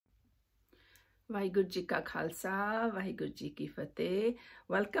Waheguru Ji Ka Khalsa, Waheguru Ji Ki Fateh.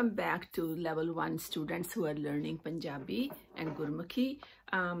 Welcome back to level 1 students who are learning Punjabi and Gurmukhi.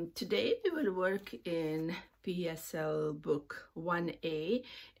 Today we will work in PSL book 1A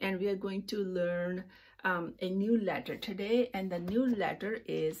and we are going to learn a new letter today, and the new letter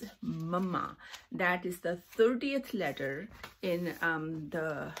is Mama. That is the 30th letter in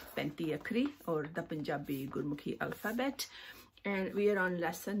the Penty Akhri or the Punjabi Gurmukhi alphabet. And we are on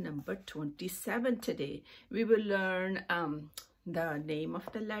lesson number 27 today. We will learn the name of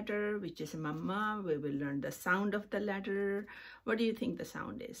the letter, which is Mama. We will learn the sound of the letter. What do you think the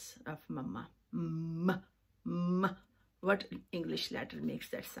sound is of Mama? M, M. What English letter makes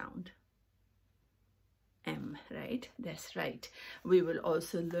that sound? M, right? That's right. We will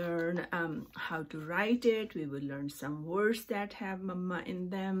also learn how to write it. We will learn some words that have Mama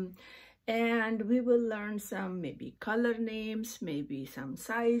in them. And we will learn some maybe color names, maybe some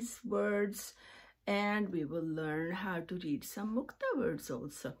size words, and we will learn how to read some mukta words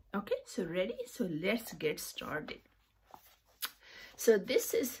also. Okay, so ready? So let's get started. So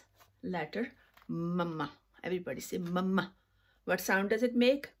this is letter Mama. Everybody say Mama. What sound does it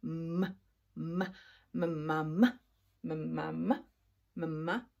make? M, M, Mama, Mama,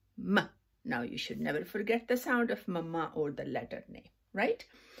 Mama, Ma. Now you should never forget the sound of Mama or the letter name, right?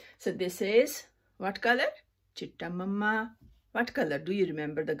 So this is what color? Chitta Mama. What color? Do you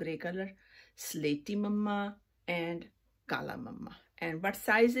remember the gray color? Slaty Mama and Kala Mama. And what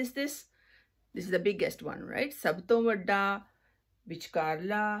size is this? This is the biggest one, right? Sab to vadda,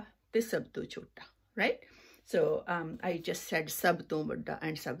 vichkarla, te sab to chota, right? So I just said sab to vadda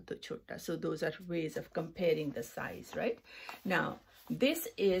and sab to chota. So those are ways of comparing the size, right? Now, this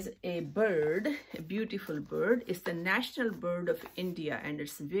is a bird, a beautiful bird. It's the national bird of India and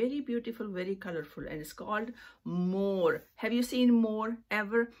it's very beautiful, very colorful, and it's called More. Have you seen more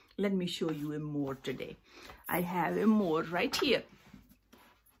ever? Let me show you a more today. I have a more right here.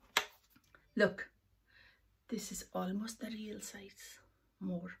 Look, this is almost the real size,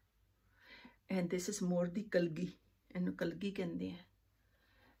 more. And this is more the kalgi, and kalgi kande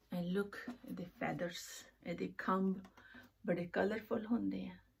hai. And look, the feathers, and the khumb. Bade colorful honde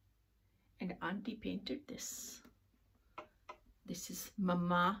hain. And auntie painted this. This is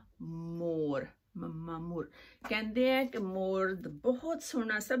Mama More. Mama More. Kehndे hain कि more the बहुत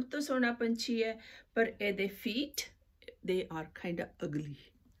सोना, सब तो सोना पंछी है, पर ਇਹਦੇ feet, they are kind of ugly.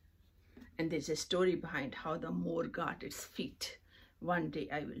 And there's a story behind how the more got its feet. One day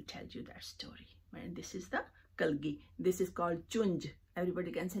I will tell you that story. And this is the kalgi. This is called chunj.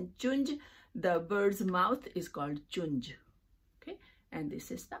 Everybody can say chunj. The bird's mouth is called chunj. Okay, and this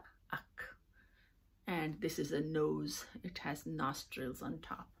is the ak, and this is a nose. It has nostrils on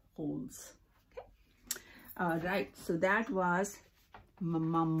top, holes. Okay, all right. So that was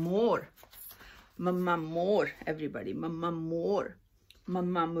Mama More. Mama More, everybody. Mama More.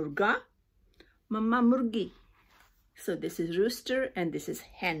 Mama Murga. Mama Murgi. So this is rooster and this is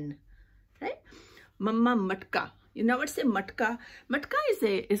hen, right? Mama Matka. You know what's a matka? Matka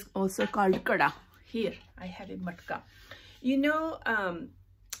is also called kada. Here I have a matka. You know,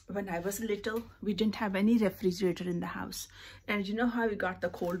 when I was little, we didn't have any refrigerator in the house. And you know how we got the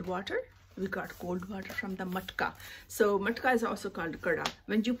cold water? We got cold water from the matka. So matka is also called kada.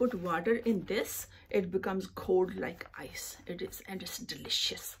 When you put water in this, it becomes cold like ice. It is, and it's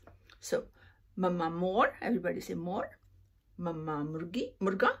delicious. So Mama More, everybody say more. Mama Murgi,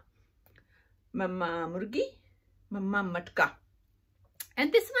 Murga. Mama Murgi. Mama Matka.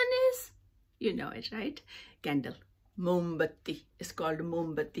 And this one is, you know it, right? Candle. Mombatti. It's called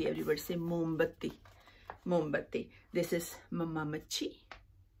Mombatti. Everybody say Mombatti. Mombatti. This is Mama Machi.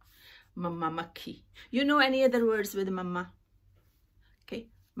 Mama Makhi. You know any other words with Mama? Okay.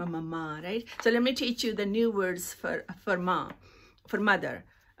 Mama Ma, right? So let me teach you the new words for Ma, for mother.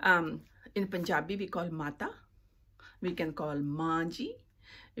 In Punjabi, we call Mata. We can call Manji.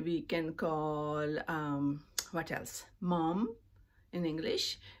 We can call, what else? Mom in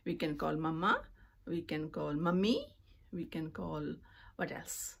English. We can call Mama. We can call Mummy. We can call, what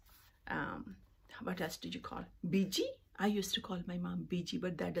else? What else did you call? Biji? I used to call my mom Biji,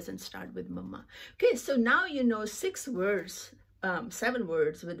 but that doesn't start with Mama. Okay, so now you know 6 words, 7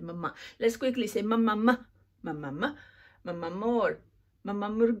 words with Mama. Let's quickly say Mama Ma, Mama Ma, Mama More, Mama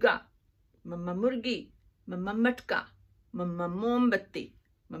Murga, Mama Murgi, Mama Matka, Mama Mombatti,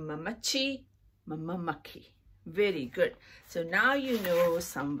 Mama Machi, Mama Makhi. Very good. So now you know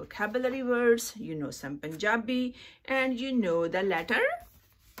some vocabulary words, you know some Punjabi, and you know the letter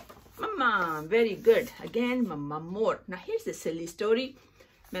Mama. Very good. Again, Mama More. Now here's a silly story.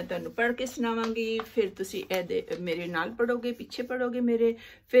 मैं तुहानू पढ़ के सुनावांगी, फिर तुसी एदे मेरे नाल पढ़ोगे, पीछे पढ़ोगे मेरे,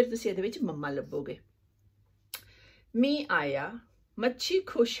 फिर तुसी एदे विच मम्मा लभोगे। मीं आया, मच्छी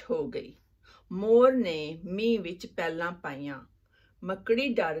खुश हो गई, मोर ने मींह विच पैलां पाईयां, मकड़ी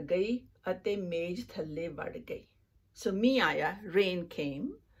डर गई अते मेज थल्ले वड़ गई। So मींह आया, rain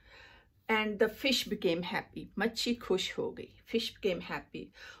came, and the fish became happy. मच्छी खुश हो गई, fish became happy.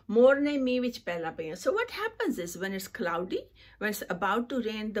 मोर ने मींह विच पैलां पाईयां. So what happens is when it's cloudy, when it's about to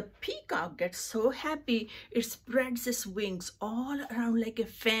rain, the peacock gets so happy, it spreads its wings all around like a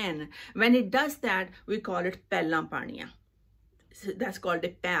fan. When it does that, we call it पैलां पाणियां. So that's called a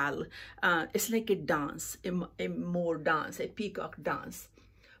pal. It's like a dance, a more dance, a peacock dance.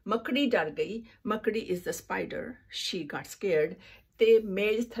 Makdi dar gayi. Makdi is the spider. She got scared. Te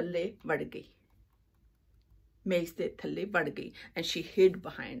मेज थल्ले वड़ गई. मेज ते थल्ले वड़ गई. And she hid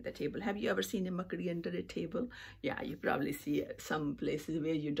behind the table. Have you ever seen a makdi under a table? Yeah, you probably see some places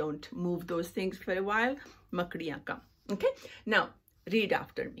where you don't move those things for a while. Makdiyan come. Okay? Now, read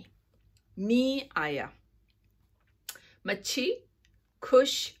after me. मी आया. मच्छी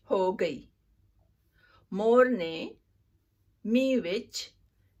खुश हो गई. मोर ने मींह विच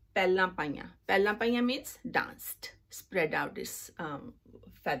पैलां पाईयां. पैलां पाईयां means danced, spread out its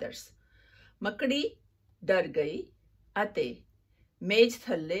feathers. मकड़ी डर गई अते मेज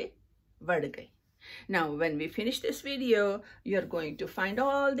थल्ले वड़ गई. Now, when we finish this video, you're going to find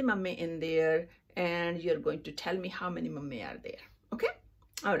all the mummy in there and you're going to tell me how many mummy are there. Okay?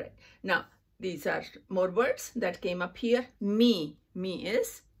 All right. Now, these are more words that came up here. Me. Me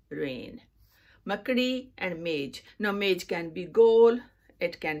is rain. Makdi and mage. Now, mage can be goal,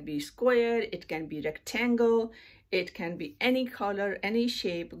 it can be square, it can be rectangle, it can be any color, any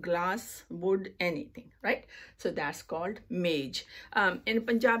shape, glass, wood, anything, right? So that's called mage. In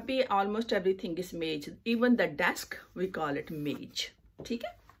Punjabi, almost everything is mage. Even the desk, we call it mage. Okay?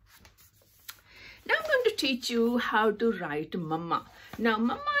 Now I'm going to teach you how to write mama. Now,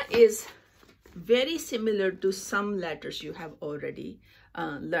 mama is very similar to some letters you have already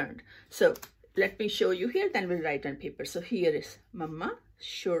learned. So let me show you here, then we'll write on paper. So here is mama,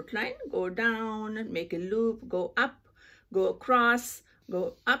 short line, go down, make a loop, go up, go across,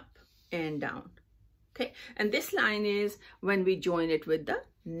 go up and down. Okay, and this line is when we join it with the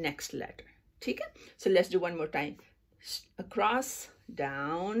next letter. Okay, so let's do one more time. Across,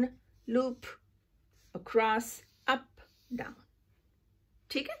 down, loop, across, up, down.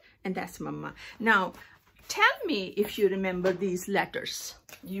 Okay, and that's mama. Now, tell me if you remember these letters.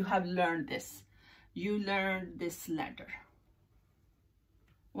 You have learned this. You learned this letter.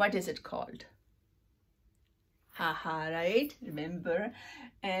 What is it called? Haha, right? Remember?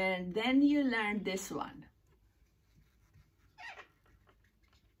 And then you learned this one.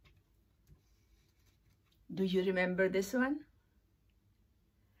 Do you remember this one?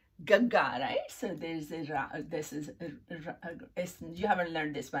 Gaga, right? So there's a this is you haven't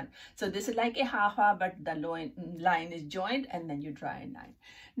learned this one. So this is like a ha, but the line is joined and then you draw a line.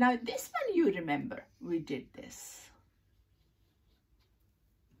 Now this one you remember, we did this.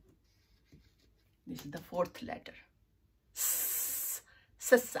 This is the fourth letter.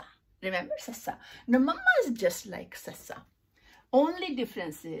 Sassa. Remember sassa? Now mama is just like sassa. Only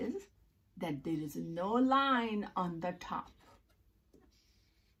difference is that there is no line on the top.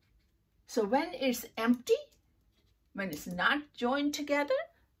 So when it's empty, when it's not joined together,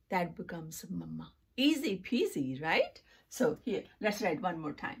 that becomes mama. Easy peasy, right? So here, let's write one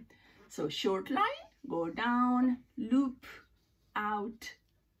more time. So short line, go down, loop, out,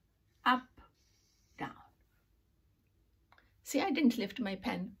 up, down. See, I didn't lift my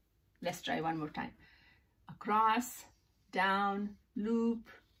pen. Let's try one more time. Across, down, loop,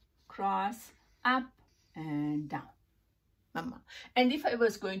 cross, up, and down. Mama. And if I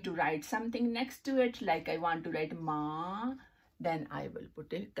was going to write something next to it, like I want to write ma, then I will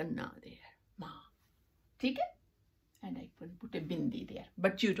put a kanna there. Ma. Okay? And I will put a bindi there.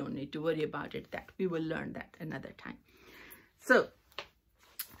 But you don't need to worry about it. That we will learn that another time. So,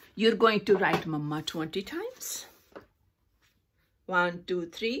 you're going to write mama 20 times. 1, 2,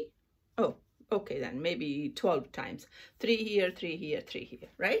 3. Oh, okay, then maybe 12 times. 3 here, 3 here, 3 here,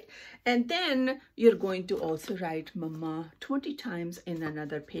 right? And then you're going to also write mama 20 times in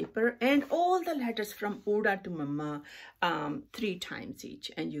another paper, and all the letters from Oda to mama 3 times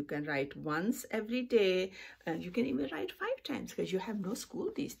each. And you can write once every day. You can even write 5 times because you have no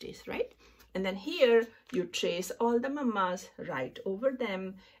school these days, right? And then here you trace all the mamas, write over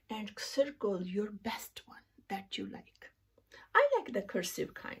them, and circle your best one that you like. I like the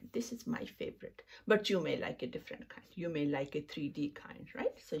cursive kind. This is my favorite. But you may like a different kind. You may like a 3D kind,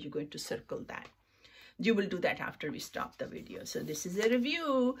 right? So you're going to circle that. You will do that after we stop the video. So this is a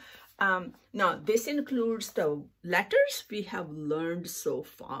review. Now this includes the letters we have learned so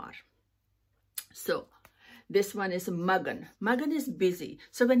far. So this one is Magan. Magan is busy.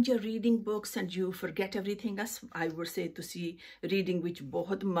 So when you're reading books and you forget everything else, I would say to see reading which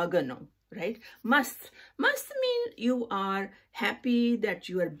bahut magan ho, right? Must mean you are happy, that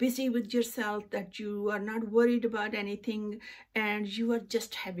you are busy with yourself, that you are not worried about anything, and you are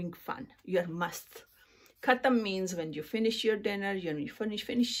just having fun. You are must. Khatam means when you finish your dinner, you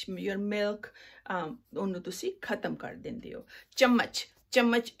finish your milk, onu tusi khatam kar dende ho. Chammach.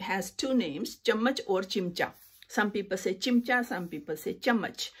 Chammach has two names, chammach or chimcha. Some people say chimcha, some people say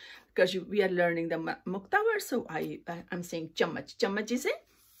chammach. Because we are learning the muktawar, so I'm saying chammach. Chammach is a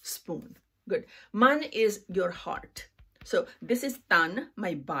spoon. Good. Man is your heart. So this is tan,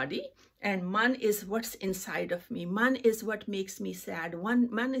 my body, and man is what's inside of me. Man is what makes me sad.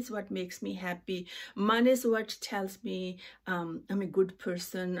 Man is what makes me happy. Man is what tells me I'm a good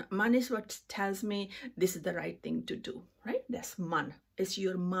person. Man is what tells me this is the right thing to do, right? That's man. It's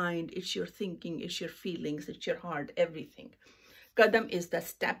your mind, it's your thinking, it's your feelings, it's your heart, everything. Kadam is the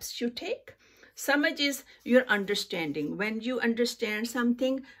steps you take. Samaj is your understanding. When you understand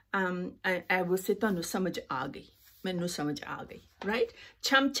something, I will say tanu samaj aa gayi. Mainu samaj aa gayi, right?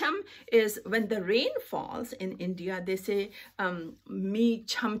 Cham cham is when the rain falls in India, they say me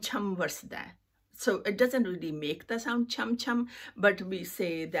cham cham varsda. So it doesn't really make the sound cham cham, but we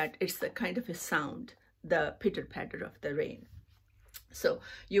say that it's the kind of a sound, the pitter patter of the rain. So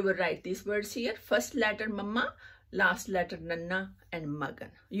you will write these words here. First letter mama, last letter nanna, and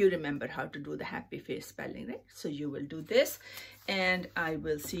magan. You remember how to do the happy face spelling, right? So you will do this, and I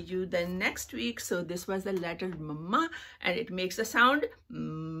will see you then next week. So this was the letter mama, and it makes a sound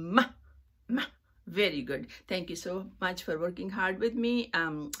ma, ma. Very good. Thank you so much for working hard with me.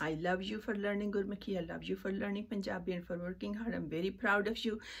 I love you for learning Gurmukhi. I love you for learning Punjabi and for working hard. I'm very proud of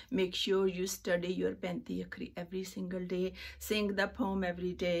you. Make sure you study your Penty Akhri every single day. Sing the poem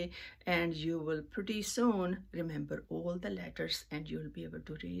every day, and you will pretty soon remember all the letters, and you'll be able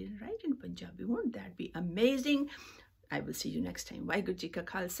to read and write in Punjabi. Won't that be amazing? I will see you next time. Waheguru Ji Ka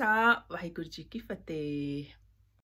Khalsa, Waheguru Ji Ki Fateh.